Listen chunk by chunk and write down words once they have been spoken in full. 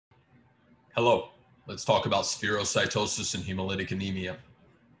Hello, let's talk about spherocytosis and hemolytic anemia.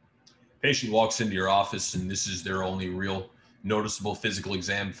 Patient walks into your office and this is their only real noticeable physical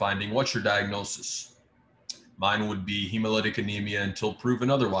exam finding. What's your diagnosis? Mine would be hemolytic anemia until proven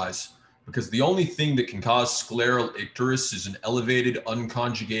otherwise, because the only thing that can cause scleral icterus is an elevated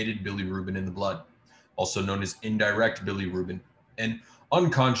unconjugated bilirubin in the blood, also known as indirect bilirubin. And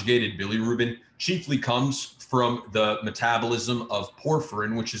unconjugated bilirubin chiefly comes from the metabolism of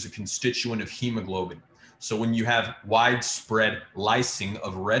porphyrin, which is a constituent of hemoglobin. So when you have widespread lysing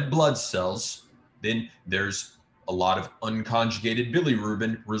of red blood cells, then there's a lot of unconjugated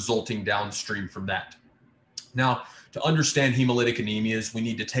bilirubin resulting downstream from that. Now, to understand hemolytic anemias, we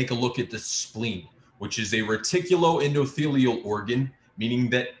need to take a look at the spleen, which is a reticuloendothelial organ, meaning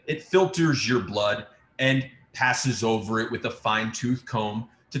that it filters your blood and passes over it with a fine-tooth comb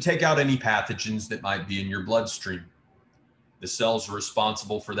to take out any pathogens that might be in your bloodstream. The cells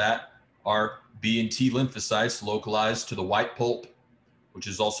responsible for that are B and T lymphocytes localized to the white pulp, which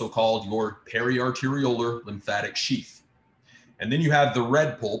is also called your periarteriolar lymphatic sheath. And then you have the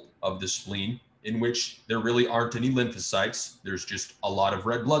red pulp of the spleen, in which there really aren't any lymphocytes. There's just a lot of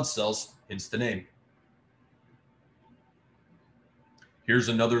red blood cells, hence the name. Here's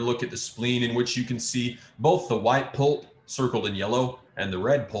another look at the spleen, in which you can see both the white pulp circled in yellow and the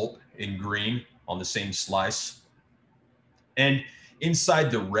red pulp in green on the same slice. And inside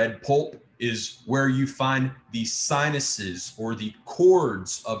the red pulp is where you find the sinuses or the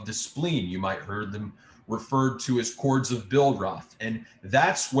cords of the spleen. You might heard them referred to as cords of Billroth. And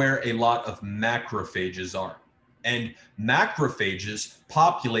that's where a lot of macrophages are. And macrophages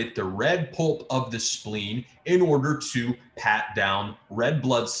populate the red pulp of the spleen in order to pat down red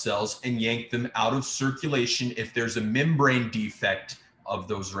blood cells and yank them out of circulation if there's a membrane defect of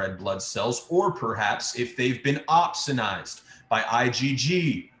those red blood cells, or perhaps if they've been opsonized by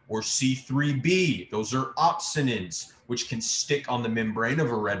IgG or C3b. Those are opsonins, which can stick on the membrane of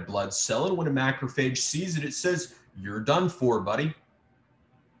a red blood cell. And when a macrophage sees it, it says, "You're done for, buddy."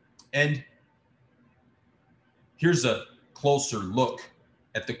 And here's a closer look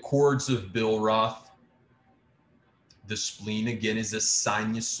at the cords of Billroth. The spleen, again, is a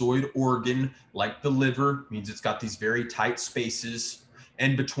sinusoid organ, like the liver, means it's got these very tight spaces.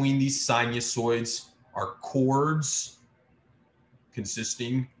 And between these sinusoids are cords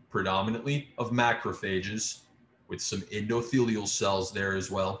consisting predominantly of macrophages, with some endothelial cells there as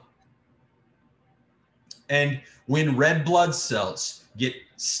well. And when red blood cells get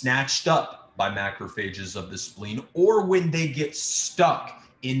snatched up by macrophages of the spleen, or when they get stuck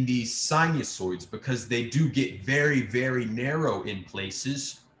in these sinusoids, because they do get very, very narrow in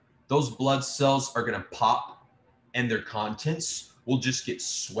places, those blood cells are going to pop and their contents will just get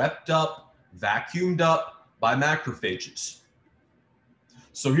swept up, vacuumed up by macrophages.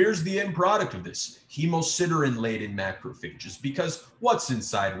 So here's the end product of this: hemosiderin-laden macrophages. Because what's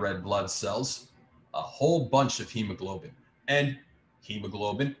inside red blood cells? A whole bunch of hemoglobin. And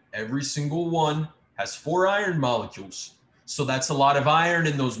hemoglobin, every single one, has 4 iron molecules. So that's a lot of iron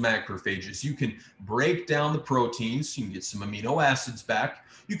in those macrophages. You can break down the proteins, you can get some amino acids back.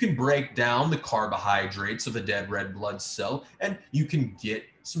 You can break down the carbohydrates of a dead red blood cell, and you can get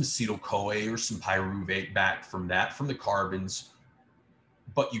some acetyl-CoA or some pyruvate back from that, from the carbons.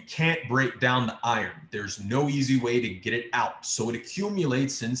 But you can't break down the iron. There's no easy way to get it out. So it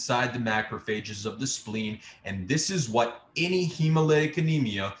accumulates inside the macrophages of the spleen. And this is what any hemolytic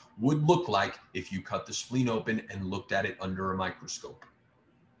anemia would look like if you cut the spleen open and looked at it under a microscope.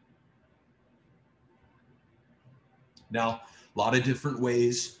 Now, a lot of different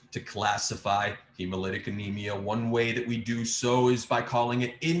ways to classify hemolytic anemia. One way that we do so is by calling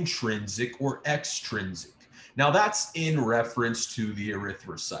it intrinsic or extrinsic. Now, that's in reference to the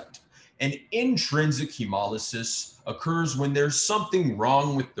erythrocyte. An intrinsic hemolysis occurs when there's something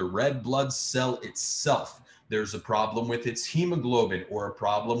wrong with the red blood cell itself. There's a problem with its hemoglobin, or a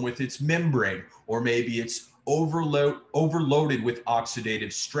problem with its membrane, or maybe it's overloaded with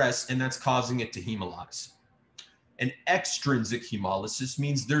oxidative stress, and that's causing it to hemolyze. An extrinsic hemolysis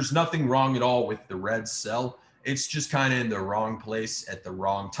means there's nothing wrong at all with the red cell. It's just kind of in the wrong place at the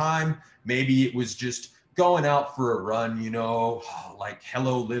wrong time. Maybe it was just going out for a run, like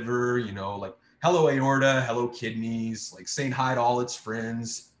hello liver, like hello aorta, hello kidneys, like saying hi to all its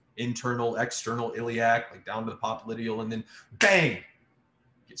friends, internal, external iliac, like down to the popliteal, and then bang,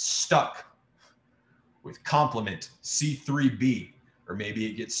 get stuck with complement C3b, Or maybe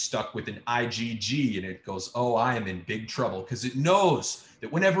it gets stuck with an IgG and it goes, oh, I am in big trouble, because it knows that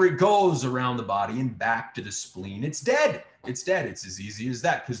whenever it goes around the body and back to the spleen, it's dead. It's dead. It's as easy as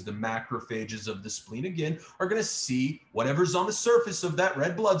that, because the macrophages of the spleen, again, are going to see whatever's on the surface of that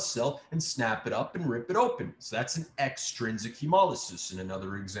red blood cell and snap it up and rip it open. So that's an extrinsic hemolysis. And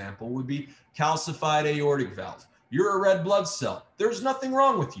another example would be calcified aortic valve. You're a red blood cell. There's nothing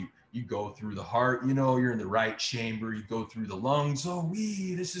wrong with you. You go through the heart, you know, you're in the right chamber, you go through the lungs, oh,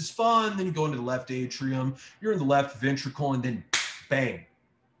 wee, this is fun. Then you go into the left atrium, you're in the left ventricle, and then bang,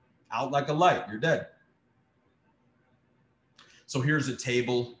 out like a light, you're dead. So here's a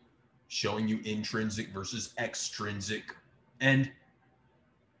table showing you intrinsic versus extrinsic. And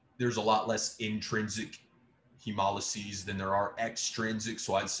there's a lot less intrinsic hemolyses than there are extrinsic.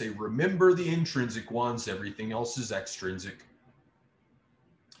 So I'd say remember the intrinsic ones, everything else is extrinsic.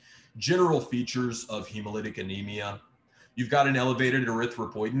 General features of hemolytic anemia. You've got an elevated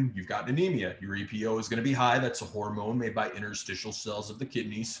erythropoietin, you've got anemia. Your EPO is going to be high. That's a hormone made by interstitial cells of the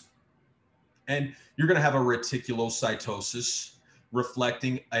kidneys. And you're going to have a reticulocytosis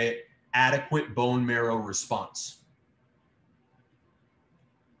reflecting an adequate bone marrow response.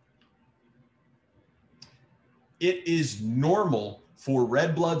 It is normal for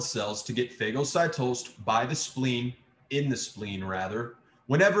red blood cells to get phagocytosed by the spleen, in the spleen rather,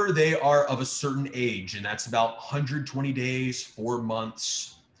 whenever they are of a certain age, and that's about 120 days, 4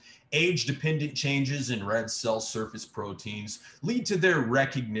 months. Age-dependent changes in red cell surface proteins lead to their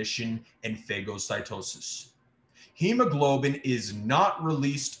recognition and phagocytosis. Hemoglobin is not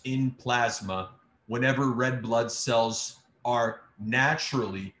released in plasma whenever red blood cells are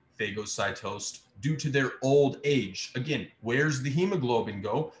naturally phagocytosed due to their old age. Again, where's the hemoglobin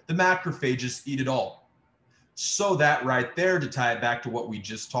go? The macrophages eat it all. So that right there, to tie it back to what we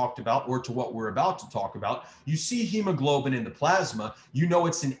just talked about, or to what we're about to talk about, you see hemoglobin in the plasma, you know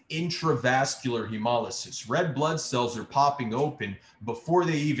it's an intravascular hemolysis. Red blood cells are popping open before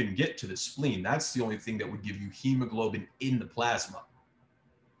they even get to the spleen. That's the only thing that would give you hemoglobin in the plasma.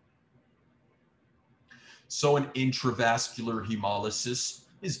 So an intravascular hemolysis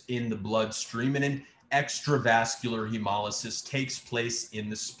is in the bloodstream, and an extravascular hemolysis takes place in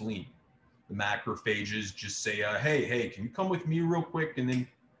the spleen. The macrophages just say, hey, can you come with me real quick? And then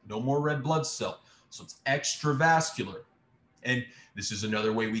no more red blood cell. So it's extravascular. And this is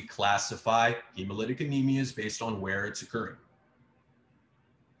another way we classify hemolytic anemias based on where it's occurring.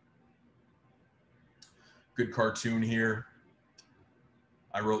 Good cartoon here.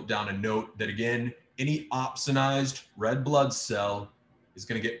 I wrote down a note that, again, any opsonized red blood cell is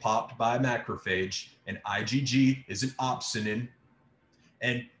going to get popped by a macrophage, and IgG is an opsonin.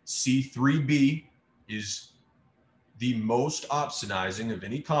 And C3b is the most opsonizing of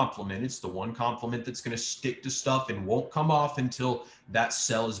any complement. It's the one complement that's going to stick to stuff and won't come off until that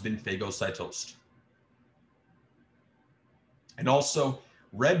cell has been phagocytosed. And also,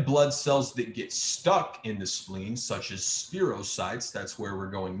 red blood cells that get stuck in the spleen, such as spherocytes, that's where we're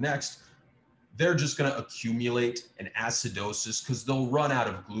going next, they're just going to accumulate an acidosis because they'll run out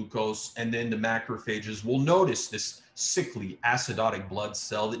of glucose, and then the macrophages will notice this sickly acidotic blood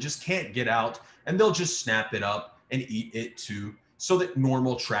cell that just can't get out, and they'll just snap it up and eat it too so that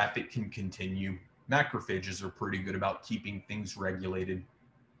normal traffic can continue. Macrophages are pretty good about keeping things regulated.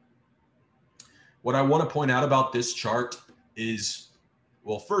 What I want to point out about this chart is,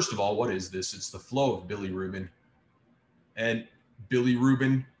 well, first of all, what is this? It's the flow of bilirubin. And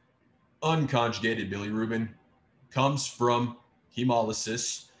bilirubin, unconjugated bilirubin, comes from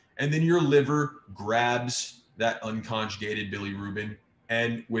hemolysis, and then your liver grabs that unconjugated bilirubin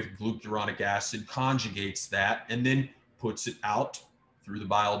and with glucuronic acid conjugates that and then puts it out through the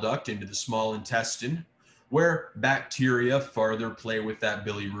bile duct into the small intestine, where bacteria further play with that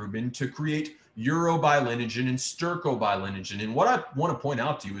bilirubin to create urobilinogen and stercobilinogen. And what I want to point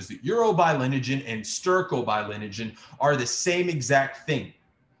out to you is that urobilinogen and stercobilinogen are the same exact thing.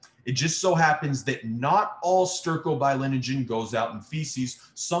 It just so happens that not all stercobilinogen goes out in feces.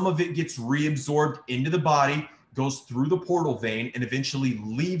 Some of it gets reabsorbed into the body, goes through the portal vein, and eventually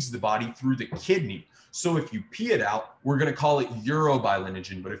leaves the body through the kidney. So if you pee it out, we're going to call it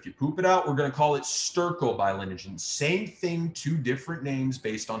urobilinogen. But if you poop it out, we're going to call it stercobilinogen. Same thing, two different names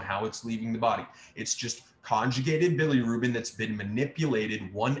based on how it's leaving the body. It's just conjugated bilirubin that's been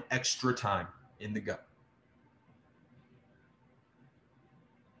manipulated one extra time in the gut.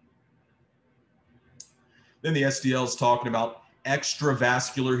 Then the SDL is talking about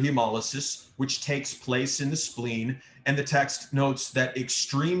extravascular hemolysis, which takes place in the spleen. And the text notes that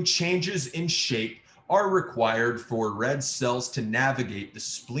extreme changes in shape are required for red cells to navigate the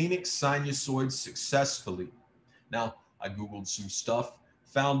splenic sinusoid successfully. Now, I Googled some stuff,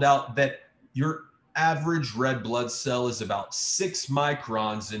 found out that your average red blood cell is about 6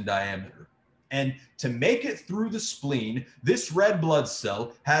 microns in diameter. And to make it through the spleen, this red blood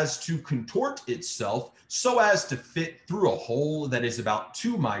cell has to contort itself so as to fit through a hole that is about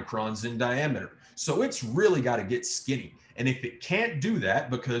 2 microns in diameter. So it's really got to get skinny. And if it can't do that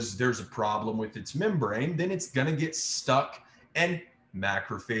because there's a problem with its membrane, then it's going to get stuck and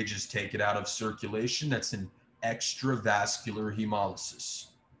macrophages take it out of circulation. That's an extravascular hemolysis.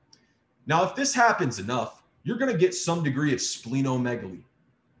 Now, if this happens enough, you're going to get some degree of splenomegaly.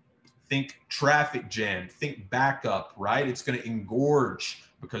 Think traffic jam, think backup, right? It's going to engorge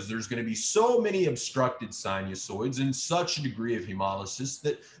because there's going to be so many obstructed sinusoids and such a degree of hemolysis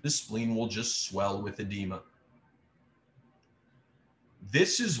that the spleen will just swell with edema.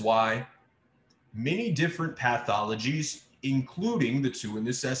 This is why many different pathologies, including the two in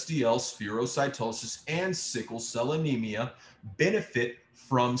this SDL, spherocytosis and sickle cell anemia, benefit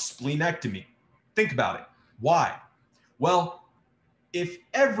from splenectomy. Think about it. Why? Well, if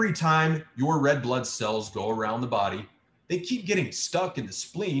every time your red blood cells go around the body, they keep getting stuck in the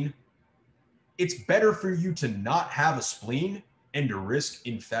spleen, it's better for you to not have a spleen and to risk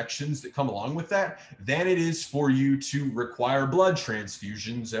infections that come along with that than it is for you to require blood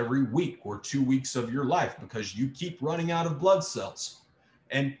transfusions every week or 2 weeks of your life because you keep running out of blood cells.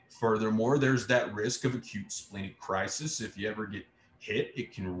 And furthermore, there's that risk of acute splenic crisis. If you ever get hit,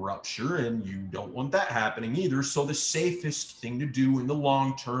 it can rupture, and you don't want that happening either. So the safest thing to do in the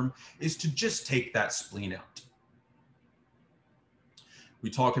long term is to just take that spleen out. We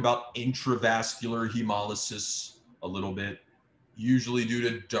talk about intravascular hemolysis a little bit, usually due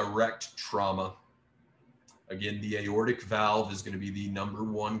to direct trauma. Again, the aortic valve is going to be the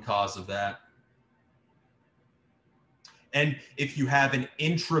 #1 cause of that. And if you have an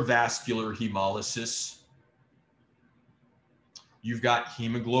intravascular hemolysis, you've got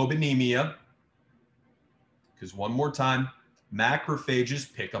hemoglobinemia, because one more time,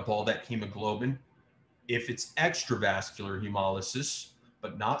 macrophages pick up all that hemoglobin. If it's extravascular hemolysis,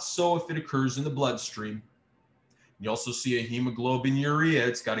 but not so if it occurs in the bloodstream. You also see a hemoglobinuria.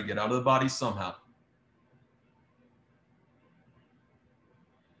 It's got to get out of the body somehow.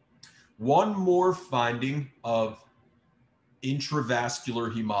 One more finding of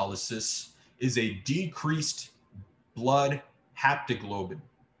intravascular hemolysis is a decreased blood haptoglobin.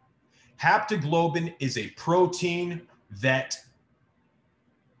 Haptoglobin is a protein that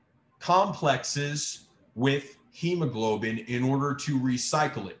complexes with hemoglobin in order to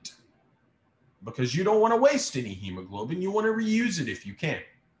recycle it, because you don't want to waste any hemoglobin. You want to reuse it if you can.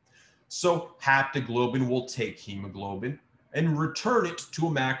 So haptoglobin will take hemoglobin and return it to a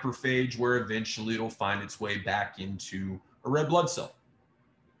macrophage where eventually it'll find its way back into a red blood cell.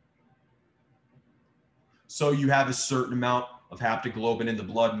 So you have a certain amount of haptoglobin in the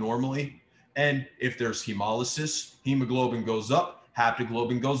blood normally, and if there's hemolysis, hemoglobin goes up,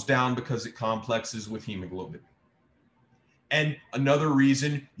 haptoglobin goes down because it complexes with hemoglobin. And another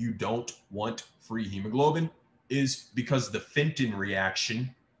reason you don't want free hemoglobin is because the Fenton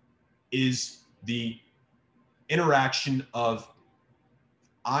reaction is the interaction of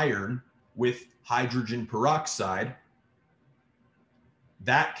iron with hydrogen peroxide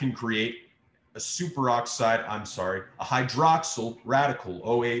that can create a hydroxyl radical,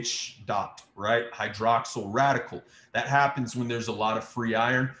 OH dot, right? Hydroxyl radical. That happens when there's a lot of free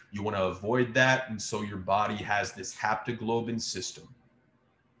iron. You want to avoid that, and so your body has this haptoglobin system.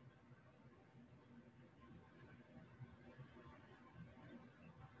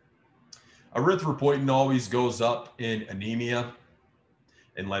 Erythropoietin always goes up in anemia,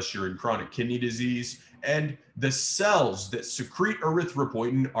 unless you're in chronic kidney disease. And the cells that secrete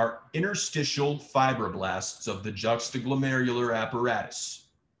erythropoietin are interstitial fibroblasts of the juxtaglomerular apparatus,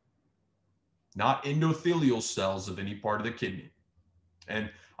 not endothelial cells of any part of the kidney. And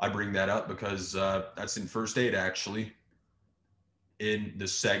I bring that up because that's in first aid, actually, in the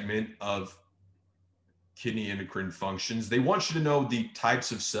segment of kidney endocrine functions. They want you to know the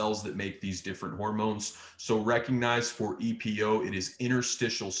types of cells that make these different hormones. So recognize for EPO, it is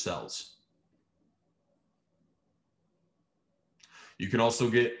interstitial cells. You can also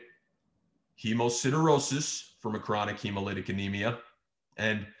get hemosiderosis from a chronic hemolytic anemia,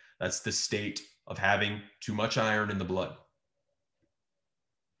 and that's the state of having too much iron in the blood.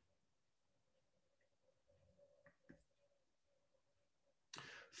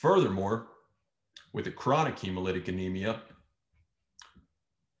 Furthermore, with a chronic hemolytic anemia,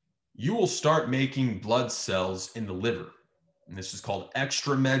 you will start making blood cells in the liver, and this is called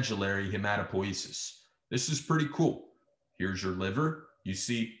extramedullary hematopoiesis. This is pretty cool. Here's your liver. You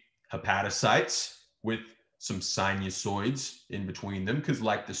see hepatocytes with some sinusoids in between them, because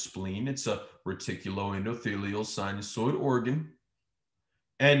like the spleen, it's a reticuloendothelial sinusoid organ.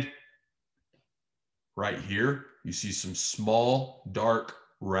 And right here, you see some small, dark,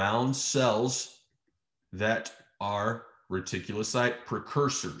 round cells that are reticulocyte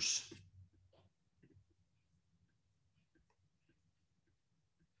precursors.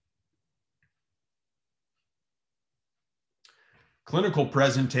 Clinical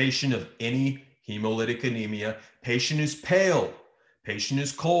presentation of any hemolytic anemia: patient is pale, patient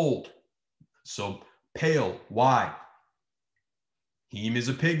is cold. So pale, why? Heme is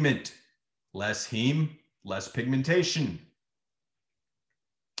a pigment. Less heme, less pigmentation.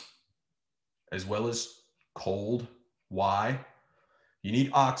 As well as cold, why? You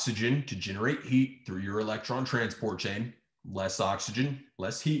need oxygen to generate heat through your electron transport chain. Less oxygen,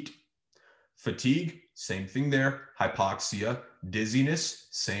 less heat. Fatigue, same thing there. Hypoxia, dizziness,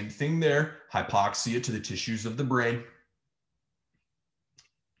 same thing there. Hypoxia to the tissues of the brain.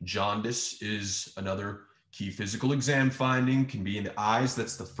 Jaundice is another key physical exam finding, can be in the eyes.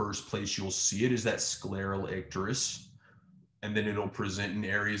 That's the first place you'll see it, is that scleral icterus. And then it'll present in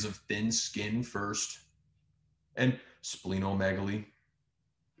areas of thin skin first. And splenomegaly.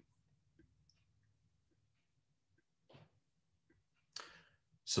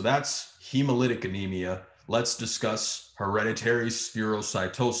 So that's hemolytic anemia. Let's discuss hereditary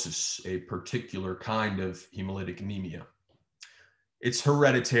spherocytosis, a particular kind of hemolytic anemia. It's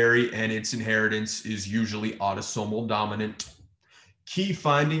hereditary and its inheritance is usually autosomal dominant. Key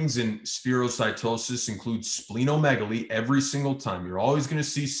findings in spherocytosis include splenomegaly every single time. You're always going to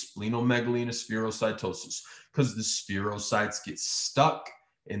see splenomegaly in a spherocytosis because the spherocytes get stuck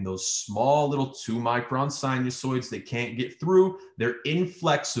in those small little 2-micron sinusoids. They can't get through. They're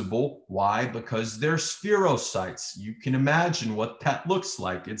inflexible. Why? Because they're spherocytes. You can imagine what that looks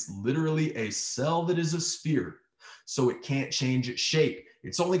like. It's literally a cell that is a sphere. So it can't change its shape.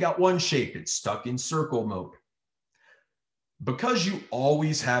 It's only got one shape. It's stuck in circle mode. Because you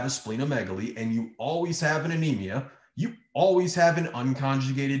always have a splenomegaly and you always have an anemia, you always have an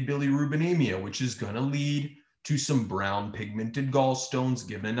unconjugated bilirubinemia, which is going to lead to some brown pigmented gallstones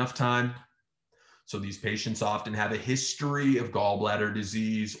given enough time. So these patients often have a history of gallbladder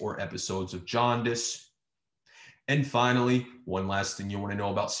disease or episodes of jaundice. And finally, one last thing you want to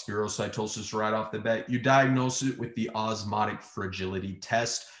know about spherocytosis right off the bat, you diagnose it with the osmotic fragility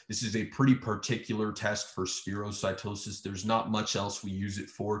test. This is a pretty particular test for spherocytosis. There's not much else we use it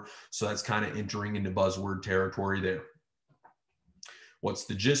for, so that's kind of entering into buzzword territory there. What's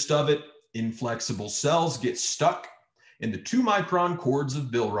the gist of it? Inflexible cells get stuck in the 2-micron cords of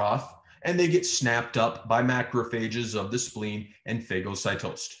Billroth, and they get snapped up by macrophages of the spleen and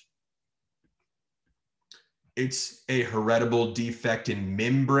phagocytosed. It's a heritable defect in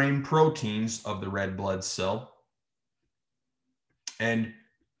membrane proteins of the red blood cell. And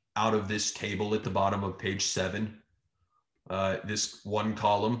out of this table at the bottom of page 7, this one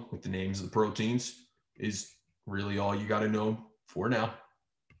column with the names of the proteins is really all you got to know for now.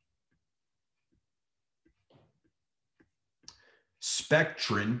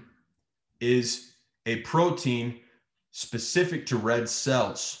 Spectrin is a protein specific to red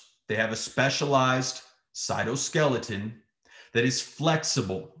cells. They have a specialized cytoskeleton that is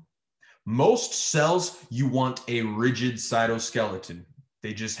flexible. Most cells, you want a rigid cytoskeleton.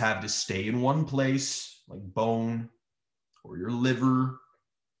 They just have to stay in one place, like bone or your liver,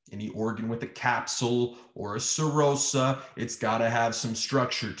 any organ with a capsule or a serosa. It's got to have some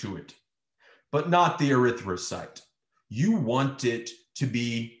structure to it, but not the erythrocyte. You want it to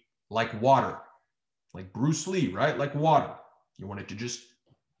be like water, like Bruce Lee, right? Like water. You want it to just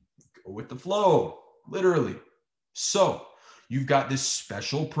go with the flow. Literally. So you've got this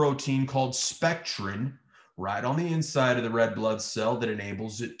special protein called spectrin right on the inside of the red blood cell that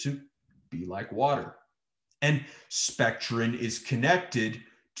enables it to be like water. And spectrin is connected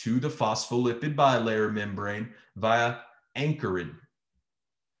to the phospholipid bilayer membrane via ankyrin.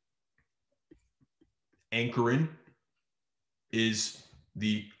 Ankyrin is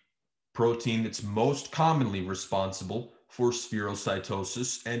the protein that's most commonly responsible for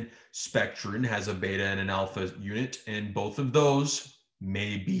spherocytosis, and spectrin has a beta and an alpha unit, and both of those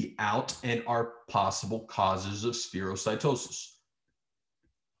may be out and are possible causes of spherocytosis.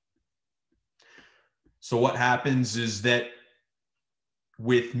 So what happens is that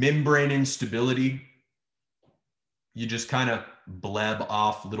with membrane instability, you just kind of bleb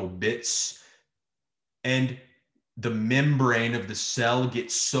off little bits, and the membrane of the cell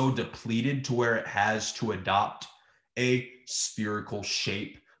gets so depleted to where it has to adopt a spherical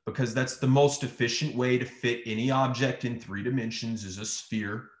shape, because that's the most efficient way to fit any object in 3 dimensions is a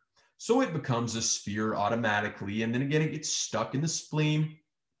sphere. So it becomes a sphere automatically, and then again, it gets stuck in the spleen,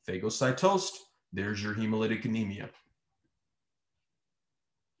 phagocytosed. There's your hemolytic anemia.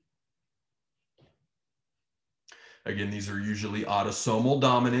 Again, these are usually autosomal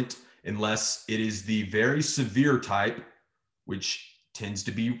dominant unless it is the very severe type, which tends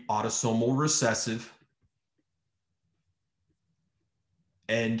to be autosomal recessive.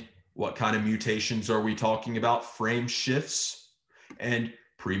 And what kind of mutations are we talking about? Frame shifts and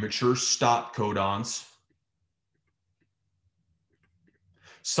premature stop codons,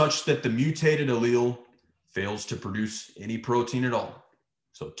 such that the mutated allele fails to produce any protein at all.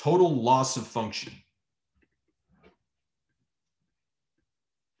 So total loss of function.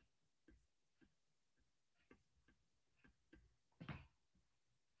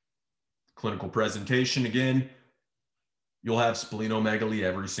 Clinical presentation, again, you'll have splenomegaly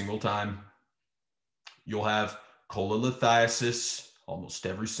every single time. You'll have cholelithiasis almost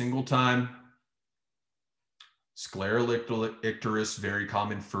every single time. Sclerolictal icterus, very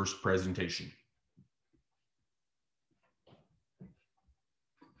common first presentation.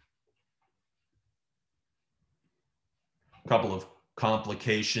 A couple of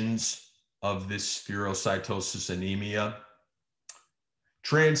complications of this spherocytosis anemia.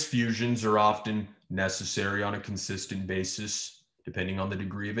 Transfusions are often necessary on a consistent basis, depending on the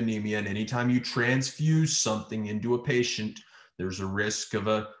degree of anemia. And anytime you transfuse something into a patient, there's a risk of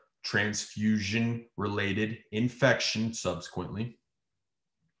a transfusion-related infection subsequently.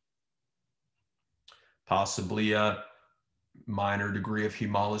 Possibly a minor degree of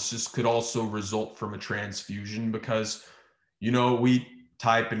hemolysis could also result from a transfusion because, you know, we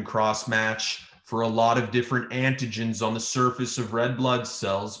type and cross-match for a lot of different antigens on the surface of red blood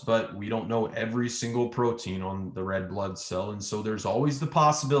cells, but we don't know every single protein on the red blood cell. And so there's always the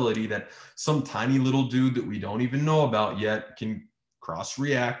possibility that some tiny little dude that we don't even know about yet can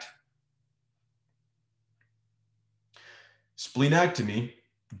cross-react. Splenectomy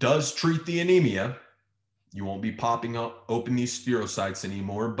does treat the anemia. You won't be popping up open these spherocytes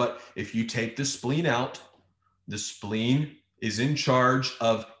anymore, but if you take the spleen out, the spleen is in charge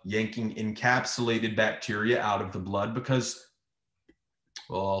of yanking encapsulated bacteria out of the blood because,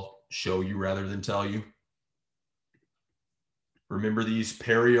 well, I'll show you rather than tell you. Remember these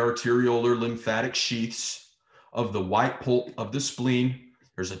periarteriolar lymphatic sheaths of the white pulp of the spleen.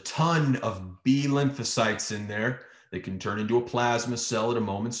 There's a ton of B lymphocytes in there that can turn into a plasma cell at a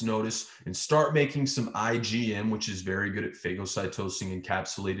moment's notice and start making some IgM, which is very good at phagocytosing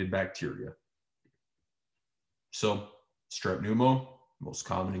encapsulated bacteria. So strep pneumo, most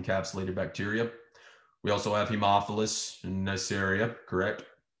common encapsulated bacteria. We also have Hemophilus and Neisseria, correct?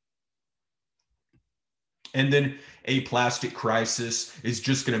 And then aplastic crisis is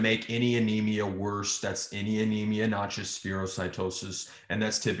just going to make any anemia worse. That's any anemia, not just spherocytosis. And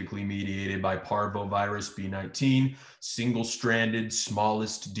that's typically mediated by parvovirus B19, single-stranded,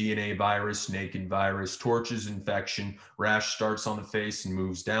 smallest DNA virus, naked virus, torches infection, rash starts on the face and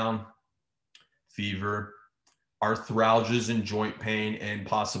moves down, fever, arthralgias and joint pain, and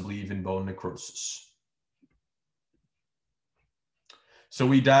possibly even bone necrosis. So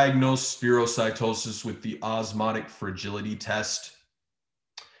we diagnose spherocytosis with the osmotic fragility test.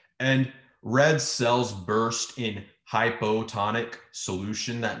 And red cells burst in hypotonic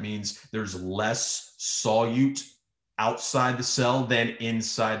solution. That means there's less solute outside the cell than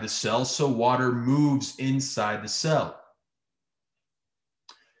inside the cell. So water moves inside the cell.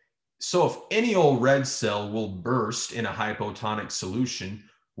 So if any old red cell will burst in a hypotonic solution,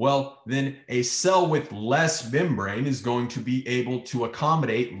 well, then a cell with less membrane is going to be able to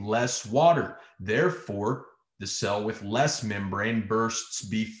accommodate less water. Therefore, the cell with less membrane bursts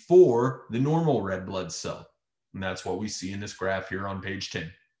before the normal red blood cell. And that's what we see in this graph here on page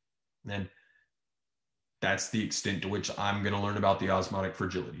 10. And that's the extent to which I'm going to learn about the osmotic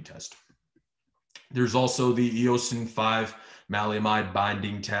fragility test. There's also the eosin 5 maleimide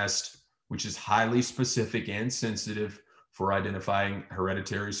binding test, which is highly specific and sensitive for identifying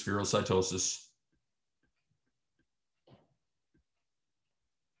hereditary spherocytosis.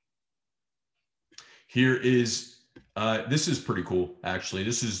 Here is, this is pretty cool, actually.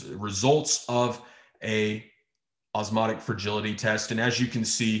 This is results of a osmotic fragility test. And as you can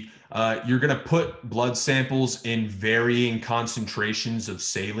see, you're going to put blood samples in varying concentrations of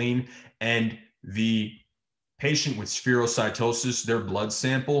saline, and the patient with spherocytosis, their blood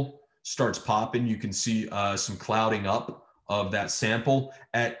sample starts popping. You can see some clouding up of that sample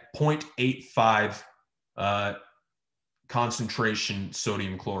at 0.85 concentration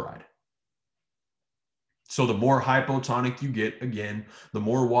sodium chloride. So the more hypotonic you get, again, the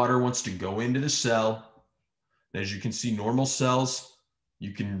more water wants to go into the cell. And as you can see, normal cells,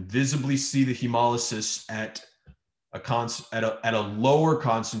 You can visibly see the hemolysis at a lower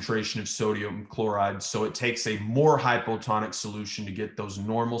concentration of sodium chloride, so it takes a more hypotonic solution to get those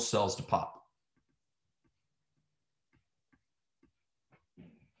normal cells to pop.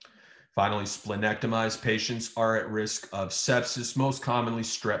 Finally, splenectomized patients are at risk of sepsis, most commonly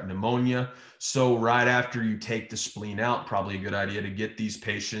strep pneumonia. So right after you take the spleen out, probably a good idea to get these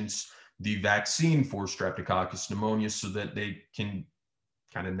patients the vaccine for Streptococcus pneumonia so that they can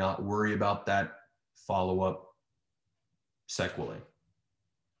kind of not worry about that follow-up sequelae.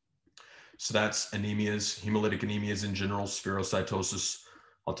 So that's anemias, hemolytic anemias in general, spherocytosis.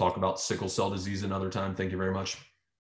 I'll talk about sickle cell disease another time. Thank you very much.